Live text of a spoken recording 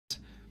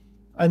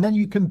And then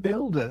you can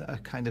build a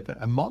kind of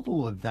a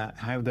model of that,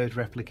 how those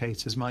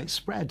replicators might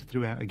spread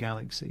throughout a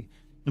galaxy.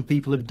 And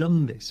people have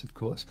done this, of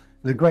course.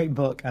 There's a great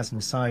book, as an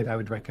aside, I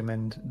would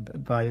recommend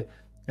by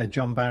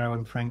John Barrow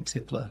and Frank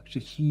Tipler, which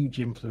is a huge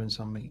influence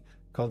on me,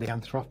 called The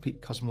Anthropic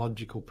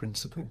Cosmological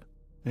Principle.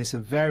 And it's a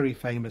very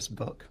famous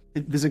book.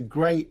 There's a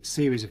great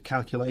series of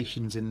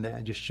calculations in there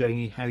just showing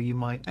you how you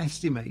might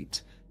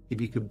estimate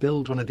if you could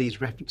build one of these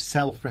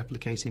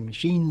self-replicating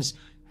machines.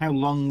 How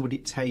long would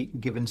it take,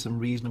 given some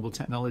reasonable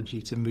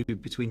technology, to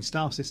move between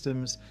star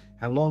systems?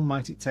 How long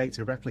might it take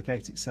to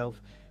replicate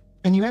itself?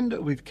 And you end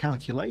up with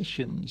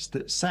calculations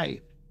that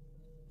say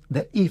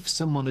that if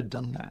someone had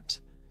done that,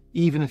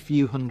 even a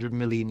few 100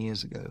 million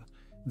years ago,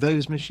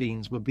 those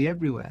machines would be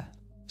everywhere.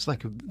 It's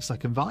like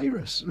a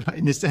virus, right?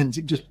 In a sense,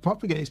 it just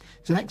propagates.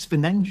 It's an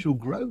exponential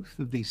growth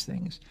of these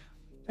things.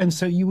 And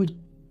so you would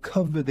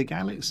cover the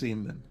galaxy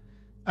in them.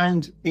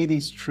 And it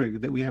is true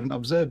that we haven't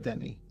observed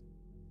any.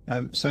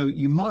 So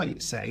you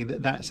might say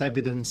that that's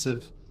evidence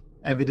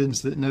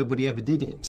that nobody ever did it.